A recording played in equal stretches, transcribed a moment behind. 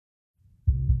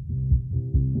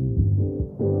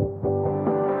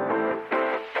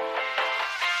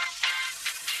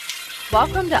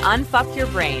Welcome to Unfuck Your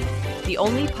Brain, the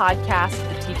only podcast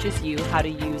that teaches you how to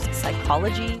use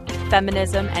psychology,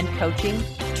 feminism, and coaching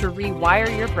to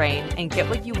rewire your brain and get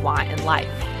what you want in life.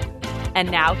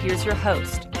 And now here's your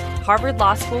host, Harvard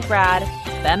Law School grad,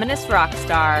 feminist rock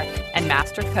star, and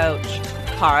master coach,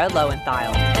 Kara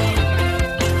Loewentheil.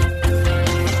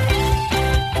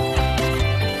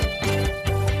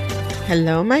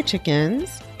 Hello, my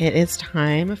chickens. It is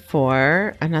time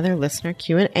for another listener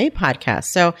Q&A podcast.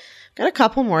 So got a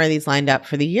couple more of these lined up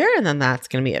for the year, and then that's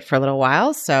going to be it for a little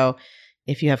while. So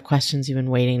if you have questions you've been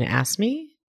waiting to ask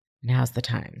me, now's the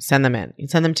time. Send them in. You can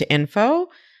send them to info,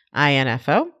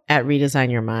 I-N-F-O, at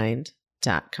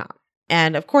redesignyourmind.com.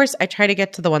 And of course, I try to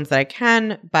get to the ones that I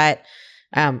can, but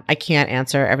I can't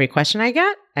answer every question I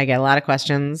get. I get a lot of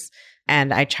questions,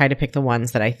 and I try to pick the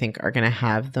ones that I think are going to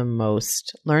have the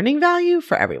most learning value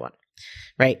for everyone,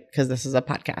 right? Because this is a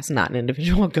podcast, not an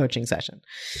individual coaching session.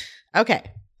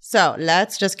 Okay. So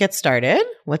let's just get started.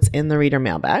 What's in the reader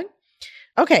mailbag?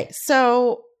 Okay,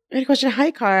 so I had a question. Hi,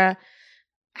 Kara.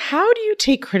 How do you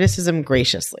take criticism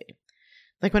graciously?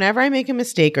 Like whenever I make a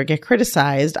mistake or get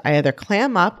criticized, I either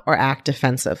clam up or act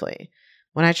defensively.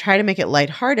 When I try to make it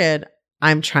lighthearted,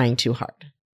 I'm trying too hard.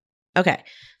 Okay,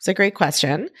 it's a great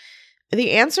question.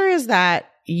 The answer is that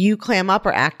you clam up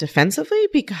or act defensively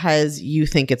because you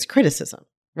think it's criticism,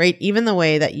 right? Even the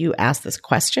way that you ask this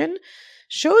question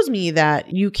shows me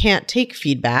that you can't take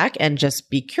feedback and just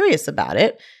be curious about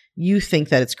it. You think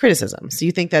that it's criticism. So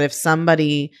you think that if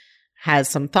somebody has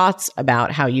some thoughts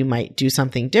about how you might do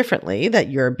something differently, that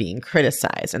you're being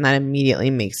criticized, and that immediately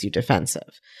makes you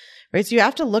defensive, right? So you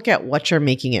have to look at what you're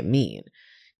making it mean.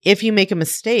 If you make a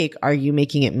mistake, are you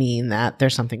making it mean that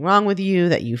there's something wrong with you,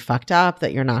 that you fucked up,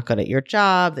 that you're not good at your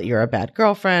job, that you're a bad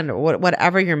girlfriend, or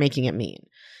whatever you're making it mean,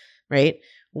 right?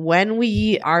 When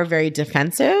we are very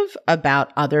defensive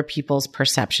about other people's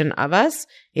perception of us,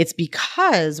 it's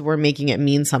because we're making it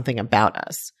mean something about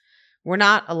us. We're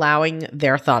not allowing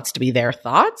their thoughts to be their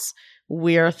thoughts.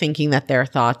 We're thinking that their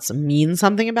thoughts mean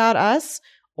something about us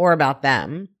or about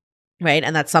them, right?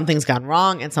 And that something's gone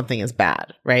wrong and something is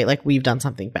bad, right? Like we've done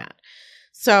something bad.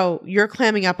 So you're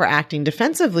clamming up or acting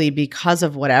defensively because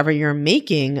of whatever you're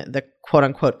making the quote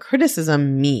unquote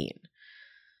criticism mean.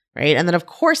 Right. And then, of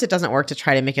course, it doesn't work to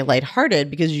try to make it lighthearted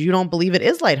because you don't believe it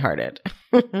is lighthearted.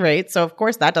 Right. So, of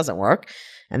course, that doesn't work.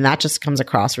 And that just comes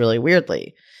across really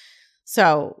weirdly.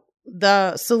 So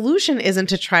the solution isn't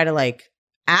to try to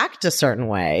act a certain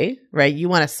way. Right. You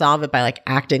want to solve it by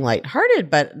acting lighthearted,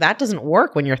 but that doesn't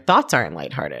work when your thoughts aren't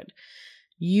lighthearted.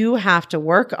 You have to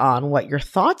work on what your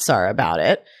thoughts are about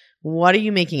it. What are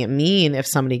you making it mean if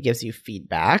somebody gives you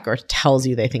feedback or tells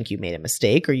you they think you made a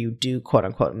mistake or you do quote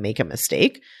unquote make a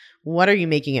mistake? What are you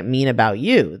making it mean about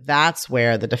you? That's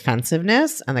where the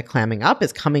defensiveness and the clamming up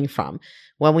is coming from.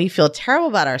 When we feel terrible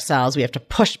about ourselves, we have to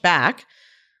push back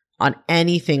on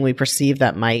anything we perceive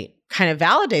that might kind of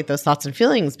validate those thoughts and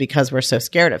feelings because we're so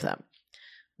scared of them.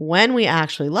 When we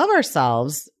actually love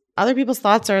ourselves, other people's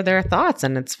thoughts are their thoughts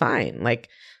and it's fine.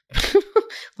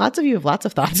 Lots of you have lots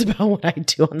of thoughts about what I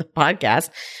do on the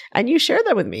podcast, and you share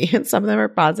them with me. And some of them are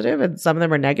positive and some of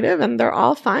them are negative, and they're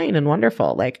all fine and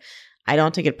wonderful. I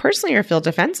don't take it personally or feel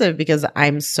defensive because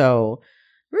I'm so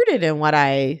rooted in what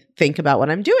I think about what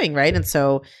I'm doing, right? And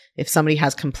so if somebody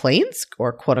has complaints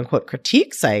or quote unquote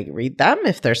critiques, I read them.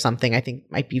 If there's something I think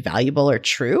might be valuable or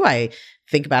true, I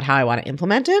think about how I want to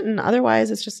implement it. And otherwise,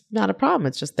 it's just not a problem.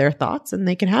 It's just their thoughts and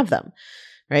they can have them,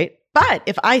 right? But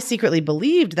if I secretly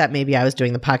believed that maybe I was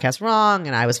doing the podcast wrong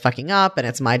and I was fucking up and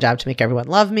it's my job to make everyone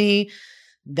love me,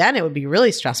 then it would be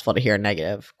really stressful to hear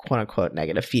negative, quote unquote,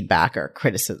 negative feedback or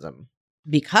criticism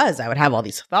because I would have all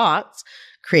these thoughts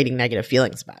creating negative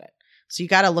feelings about it. So you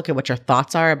got to look at what your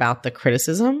thoughts are about the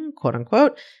criticism, quote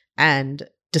unquote, and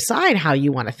decide how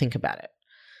you want to think about it.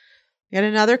 Got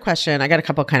another question. I got a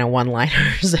couple kind of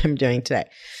one-liners I'm doing today.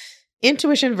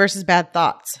 Intuition versus bad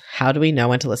thoughts. How do we know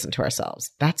when to listen to ourselves?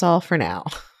 That's all for now,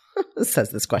 says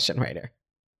this question writer.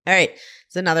 All right.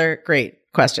 It's another great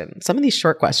question. Some of these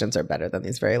short questions are better than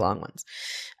these very long ones.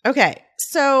 Okay.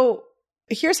 So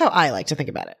here's how I like to think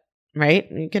about it, right?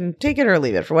 You can take it or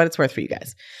leave it for what it's worth for you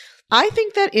guys. I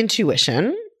think that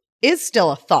intuition is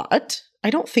still a thought. I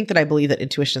don't think that I believe that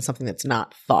intuition is something that's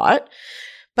not thought,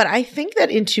 but I think that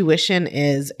intuition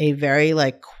is a very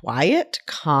quiet,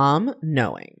 calm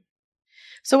knowing.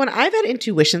 So when I've had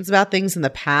intuitions about things in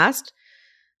the past,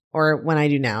 or when I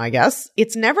do now, I guess,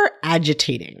 it's never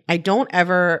agitating.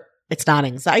 It's not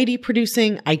anxiety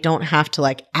producing. I don't have to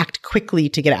act quickly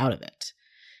to get out of it.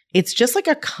 It's just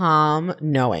a calm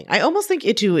knowing. I almost think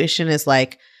intuition is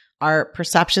our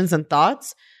perceptions and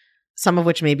thoughts, some of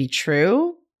which may be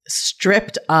true,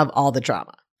 stripped of all the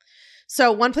drama.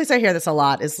 So one place I hear this a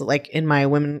lot is like in my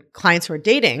women clients who are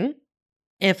dating,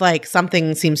 if like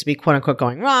something seems to be quote unquote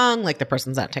going wrong, like the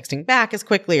person's not texting back as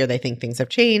quickly or they think things have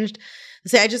changed,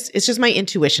 they say, it's just my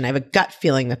intuition. I have a gut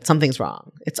feeling that something's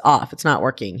wrong. It's off. It's not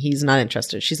working. He's not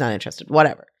interested. She's not interested,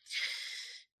 whatever.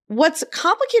 What's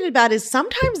complicated about it is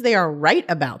sometimes they are right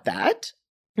about that.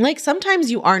 Like sometimes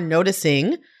you are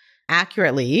noticing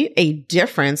accurately a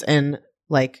difference in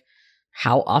like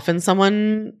how often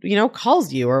someone,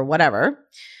 calls you or whatever.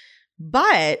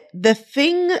 But the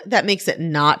thing that makes it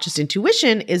not just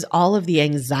intuition is all of the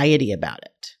anxiety about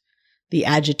it, the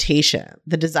agitation,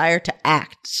 the desire to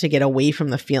act, to get away from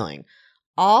the feeling.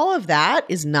 All of that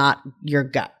is not your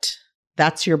gut.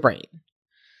 That's your brain,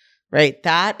 right?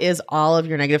 That is all of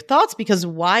your negative thoughts, because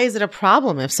why is it a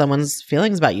problem if someone's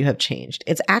feelings about you have changed?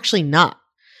 It's actually not.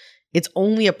 It's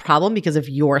only a problem because of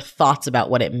your thoughts about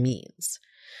what it means.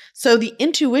 So the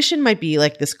intuition might be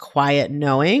like this quiet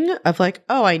knowing of like,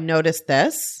 oh, I noticed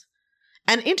this.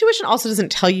 And intuition also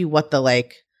doesn't tell you what the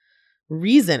like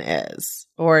reason is,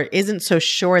 or isn't so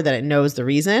sure that it knows the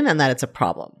reason and that it's a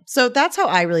problem. So that's how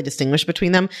I really distinguish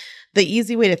between them. The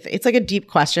easy way to, it's like a deep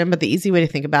question, but the easy way to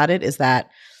think about it is that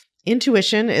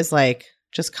intuition is like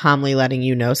just calmly letting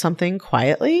you know something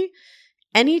quietly.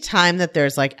 Anytime that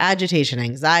there's like agitation,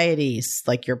 anxiety,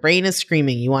 like your brain is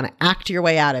screaming, you want to act your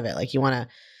way out of it. Like you want to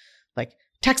like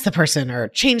text the person or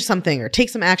change something or take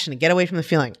some action to get away from the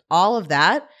feeling. All of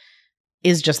that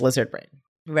is just lizard brain,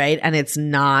 right? And it's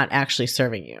not actually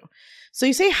serving you. So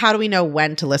you say, how do we know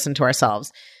when to listen to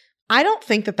ourselves? I don't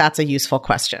think that that's a useful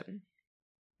question.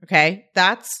 Okay?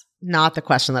 That's not the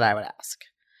question that I would ask.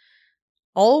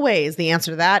 Always the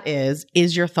answer to that is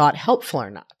your thought helpful or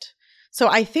not? So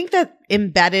I think that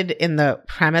embedded in the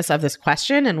premise of this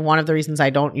question, and one of the reasons I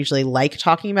don't usually like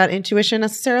talking about intuition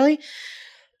necessarily,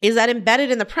 is that embedded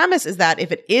in the premise is that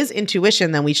if it is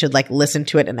intuition, then we should like listen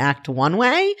to it and act one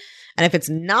way. And if it's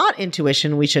not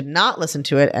intuition, we should not listen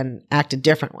to it and act a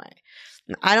different way.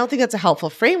 I don't think that's a helpful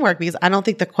framework, because I don't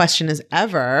think the question is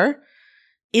ever,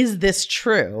 is this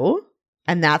true?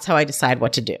 And that's how I decide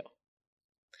what to do.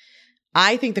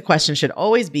 I think the question should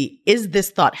always be, is this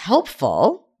thought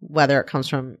helpful? Whether it comes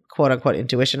from quote unquote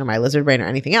intuition or my lizard brain or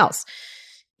anything else.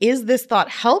 Is this thought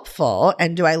helpful?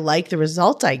 And do I like the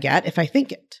result I get if I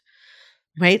think it?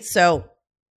 Right? So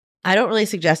I don't really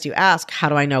suggest you ask, how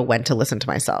do I know when to listen to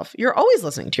myself? You're always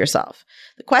listening to yourself.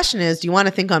 The question is, do you want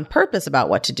to think on purpose about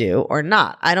what to do or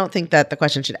not? I don't think that the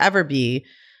question should ever be,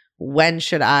 when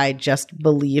should I just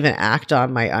believe and act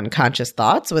on my unconscious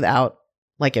thoughts without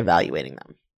like evaluating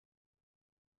them?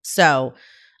 So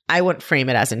I wouldn't frame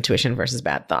it as intuition versus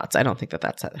bad thoughts. I don't think that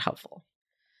that's helpful.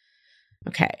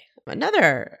 Okay.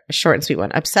 Another short and sweet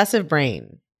one. Obsessive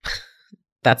brain.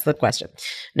 That's the question.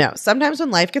 No, sometimes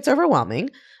when life gets overwhelming,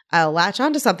 I'll latch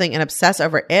onto something and obsess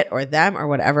over it or them or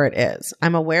whatever it is.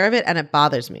 I'm aware of it and it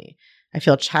bothers me. I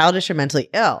feel childish or mentally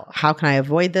ill. How can I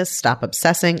avoid this, stop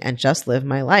obsessing, and just live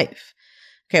my life?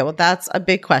 Okay, well, that's a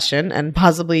big question, and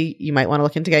possibly you might want to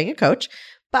look into getting a coach.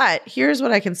 But here's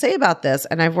what I can say about this,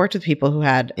 and I've worked with people who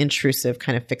had intrusive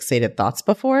kind of fixated thoughts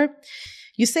before.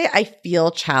 You say, I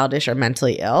feel childish or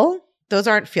mentally ill. Those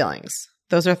aren't feelings.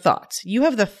 Those are thoughts. You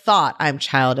have the thought, I'm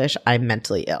childish, I'm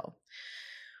mentally ill,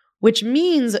 which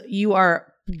means you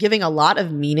are giving a lot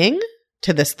of meaning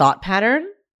to this thought pattern,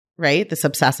 right? This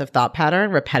obsessive thought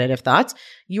pattern, repetitive thoughts.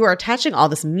 You are attaching all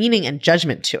this meaning and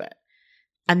judgment to it.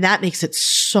 And that makes it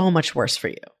so much worse for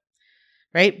you,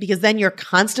 right? Because then you're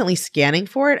constantly scanning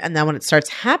for it. And then when it starts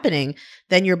happening,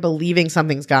 then you're believing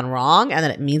something's gone wrong and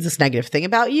that it means this negative thing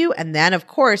about you. And then, of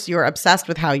course, you're obsessed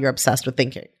with how you're obsessed with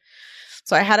thinking.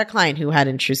 So I had a client who had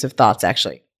intrusive thoughts,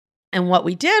 actually. And what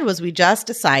we did was we just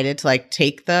decided to like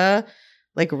take the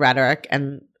like rhetoric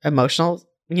and emotional,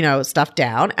 stuff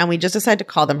down. And we just decided to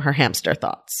call them her hamster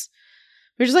thoughts.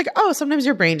 We're just like, oh, sometimes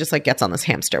your brain just like gets on this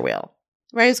hamster wheel,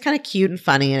 right? It's kind of cute and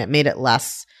funny, and it made it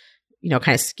less,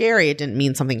 kind of scary. It didn't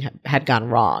mean something had gone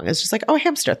wrong. It's just like, oh,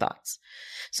 hamster thoughts.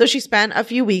 So she spent a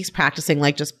few weeks practicing,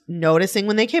 like just noticing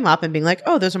when they came up and being like,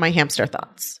 oh, those are my hamster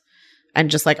thoughts. And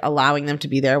just like allowing them to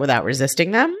be there without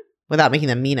resisting them, without making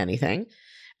them mean anything.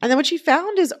 And then what she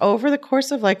found is over the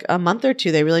course of like a month or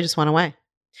two, they really just went away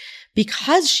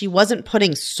because she wasn't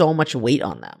putting so much weight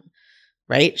on them,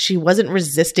 right? She wasn't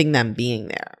resisting them being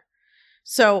there.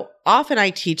 So often I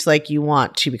teach like you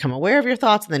want to become aware of your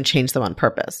thoughts and then change them on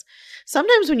purpose.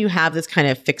 Sometimes when you have this kind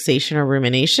of fixation or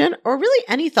rumination, or really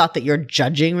any thought that you're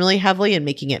judging really heavily and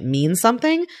making it mean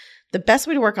something, the best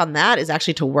way to work on that is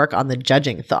actually to work on the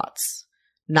judging thoughts,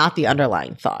 not the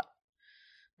underlying thought,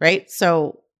 right?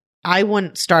 So I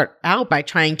wouldn't start out by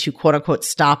trying to quote unquote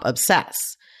stop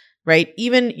obsess. right?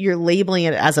 Even you're labeling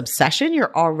it as obsession,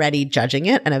 you're already judging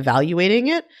it and evaluating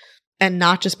it and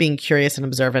not just being curious and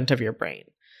observant of your brain.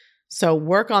 So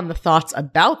work on the thoughts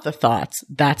about the thoughts.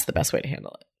 That's the best way to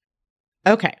handle it.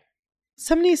 Okay.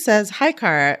 Somebody says, hi,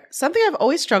 Cara. Something I've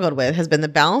always struggled with has been the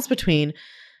balance between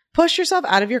push yourself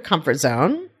out of your comfort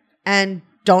zone and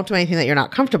don't do anything that you're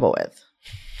not comfortable with.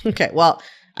 Okay. Well,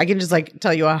 I can just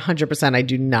tell you 100% I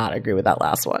do not agree with that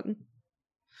last one.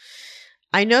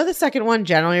 I know the second one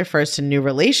generally refers to new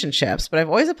relationships, but I've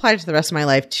always applied it to the rest of my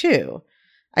life too.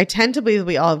 I tend to believe that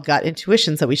we all have gut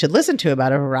intuitions that we should listen to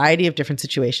about a variety of different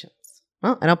situations.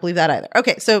 Well, I don't believe that either.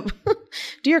 Okay, so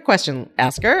to your question,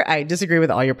 asker, I disagree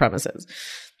with all your premises.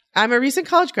 I'm a recent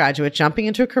college graduate jumping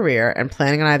into a career and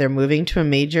planning on either moving to a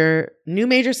new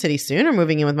major city soon or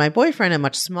moving in with my boyfriend in a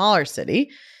much smaller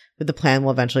city, with the plan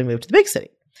we'll eventually move to the big city.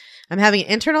 I'm having an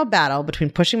internal battle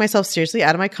between pushing myself seriously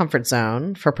out of my comfort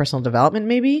zone for personal development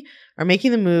maybe, or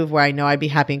making the move where I know I'd be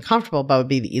happy and comfortable but would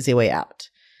be the easy way out.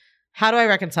 How do I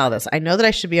reconcile this? I know that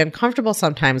I should be uncomfortable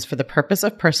sometimes for the purpose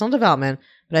of personal development,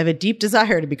 but I have a deep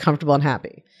desire to be comfortable and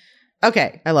happy.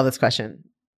 Okay, I love this question.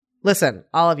 Listen,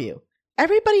 all of you,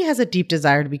 everybody has a deep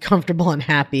desire to be comfortable and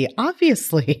happy,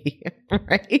 obviously,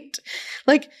 right?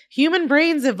 Human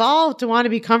brains evolved to want to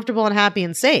be comfortable and happy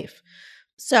and safe.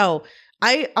 So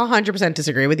I 100%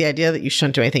 disagree with the idea that you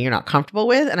shouldn't do anything you're not comfortable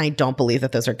with. And I don't believe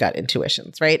that those are gut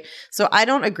intuitions, right? So I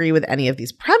don't agree with any of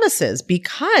these premises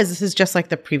because this is just like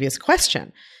the previous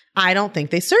question. I don't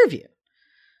think they serve you,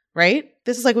 right?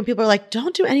 This is like when people are like,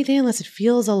 don't do anything unless it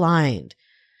feels aligned.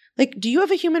 Do you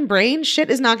have a human brain? Shit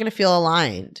is not going to feel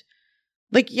aligned.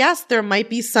 Yes, there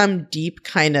might be some deep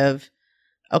kind of,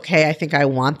 okay, I think I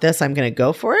want this, I'm going to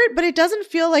go for it, but it doesn't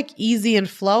feel like easy and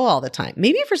flow all the time.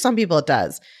 Maybe for some people it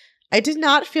does. I did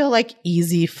not feel like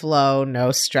easy flow,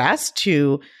 no stress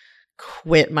to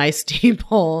quit my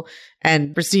stable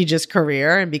and prestigious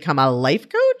career and become a life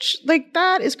coach.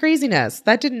 That is craziness.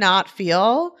 That did not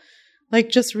feel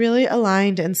just really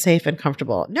aligned and safe and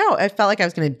comfortable. No, I felt like I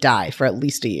was going to die for at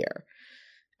least a year.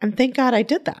 And thank God I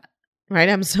did that, right?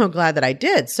 I'm so glad that I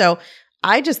did. So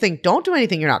I just think don't do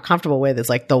anything you're not comfortable with is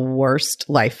the worst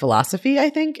life philosophy, I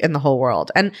think, in the whole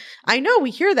world. And I know we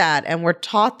hear that and we're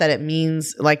taught that it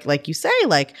means like you say,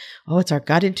 oh, it's our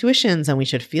gut intuitions and we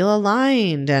should feel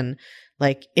aligned. And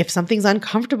if something's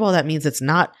uncomfortable, that means it's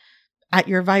not at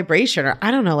your vibration or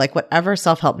I don't know, whatever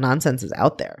self-help nonsense is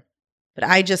out there. But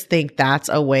I just think that's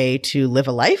a way to live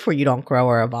a life where you don't grow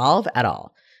or evolve at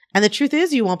all. And the truth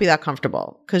is you won't be that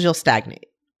comfortable because you'll stagnate.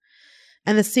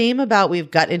 And the same about we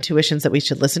have gut intuitions that we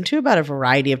should listen to about a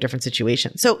variety of different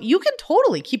situations. So you can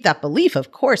totally keep that belief.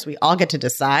 Of course, we all get to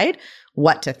decide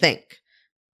what to think.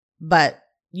 But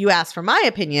you asked for my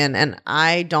opinion, and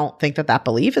I don't think that that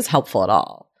belief is helpful at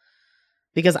all.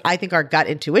 Because I think our gut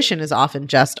intuition is often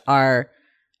just our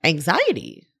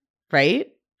anxiety, right?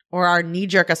 Or our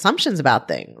knee-jerk assumptions about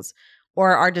things,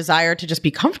 or our desire to just be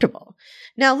comfortable.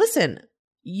 Now, listen,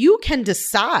 you can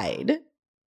decide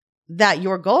that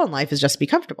your goal in life is just to be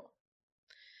comfortable.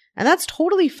 And that's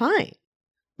totally fine.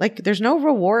 There's no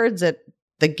rewards at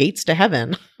the gates to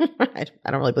heaven. I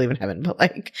don't really believe in heaven,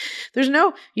 but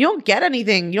you don't get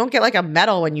anything. You don't get a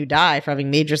medal when you die for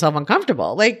having made yourself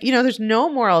uncomfortable. There's no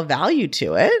moral value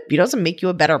to it. It doesn't make you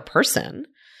a better person.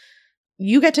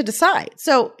 You get to decide.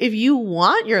 So if you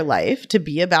want your life to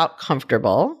be about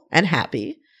comfortable and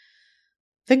happy,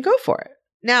 then go for it.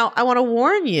 Now, I want to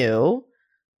warn you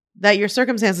that your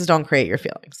circumstances don't create your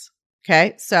feelings.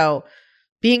 Okay. So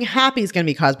being happy is going to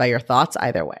be caused by your thoughts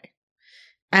either way.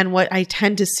 And what I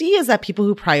tend to see is that people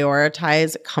who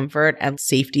prioritize comfort and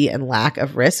safety and lack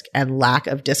of risk and lack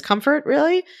of discomfort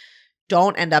really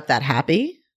don't end up that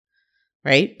happy,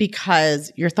 right?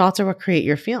 Because your thoughts are what create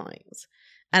your feelings.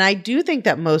 And I do think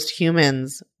that most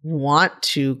humans want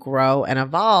to grow and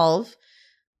evolve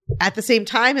at the same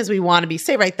time as we want to be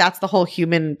safe, right? That's the whole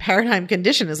human paradigm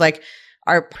condition is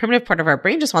our primitive part of our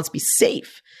brain just wants to be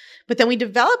safe. But then we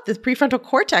develop this prefrontal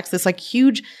cortex, this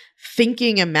huge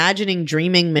thinking, imagining,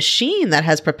 dreaming machine that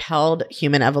has propelled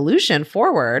human evolution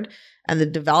forward and the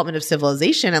development of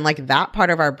civilization. And that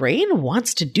part of our brain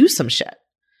wants to do some shit.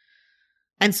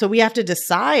 And so we have to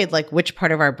decide which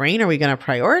part of our brain are we going to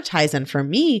prioritize. And for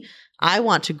me, I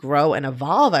want to grow and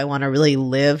evolve. I want to really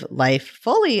live life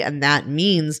fully. And that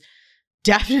means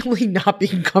definitely not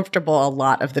being comfortable a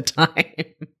lot of the time.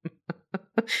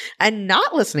 And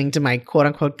not listening to my quote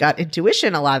unquote gut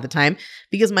intuition a lot of the time,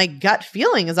 because my gut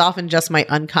feeling is often just my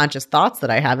unconscious thoughts that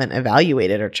I haven't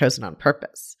evaluated or chosen on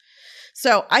purpose.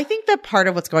 So I think that part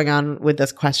of what's going on with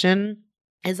this question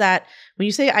is that when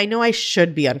you say, I know I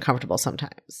should be uncomfortable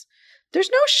sometimes, there's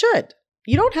no should.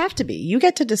 You don't have to be. You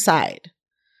get to decide.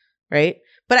 right?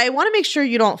 But I want to make sure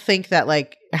you don't think that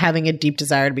like having a deep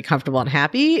desire to be comfortable and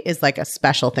happy is like a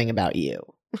special thing about you,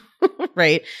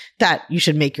 right? That you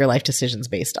should make your life decisions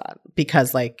based on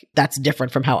because like that's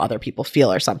different from how other people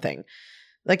feel or something.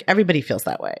 Like everybody feels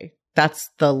that way. That's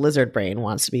the lizard brain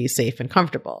wants to be safe and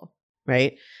comfortable,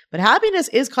 right? But happiness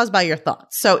is caused by your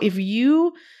thoughts. So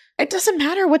it doesn't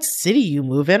matter what city you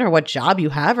move in or what job you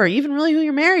have or even really who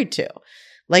you're married to.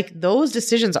 Like those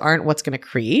decisions aren't what's going to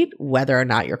create whether or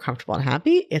not you're comfortable and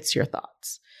happy. It's your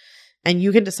thoughts. And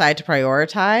you can decide to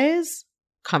prioritize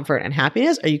comfort and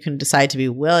happiness, or you can decide to be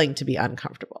willing to be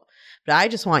uncomfortable. But I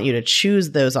just want you to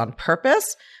choose those on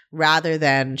purpose rather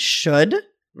than should,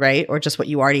 right? Or just what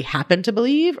you already happen to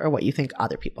believe or what you think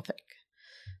other people think.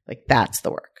 Like that's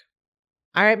the work.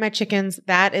 All right, my chickens,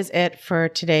 that is it for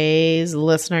today's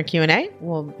listener Q&A.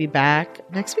 We'll be back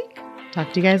next week.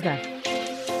 Talk to you guys then.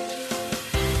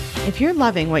 If you're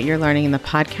loving what you're learning in the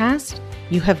podcast,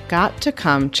 you have got to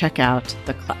come check out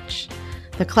The Clutch.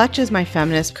 The Clutch is my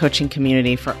feminist coaching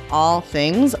community for all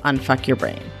things Unfuck Your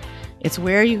Brain. It's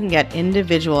where you can get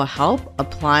individual help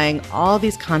applying all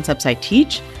these concepts I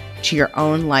teach to your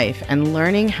own life and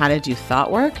learning how to do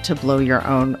thought work to blow your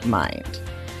own mind.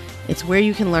 It's where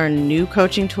you can learn new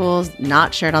coaching tools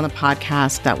not shared on the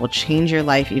podcast that will change your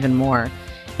life even more.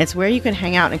 It's where you can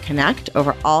hang out and connect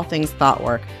over all things thought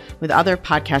work with other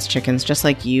podcast chickens just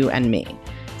like you and me.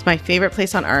 It's my favorite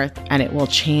place on earth and it will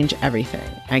change everything.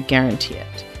 I guarantee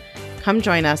it. Come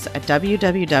join us at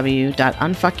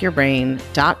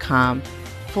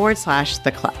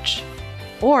www.unfuckyourbrain.com/The Clutch.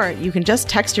 Or you can just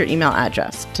text your email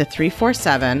address to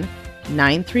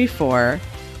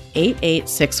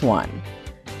 347-934-8861.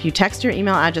 If you text your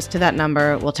email address to that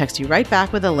number, we'll text you right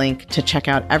back with a link to check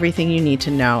out everything you need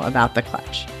to know about The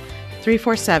Clutch.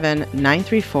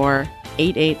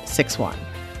 347-934-8861.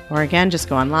 Or again, just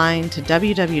go online to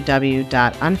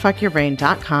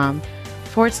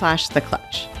www.unfuckyourbrain.com/The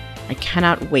Clutch. I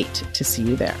cannot wait to see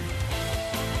you there.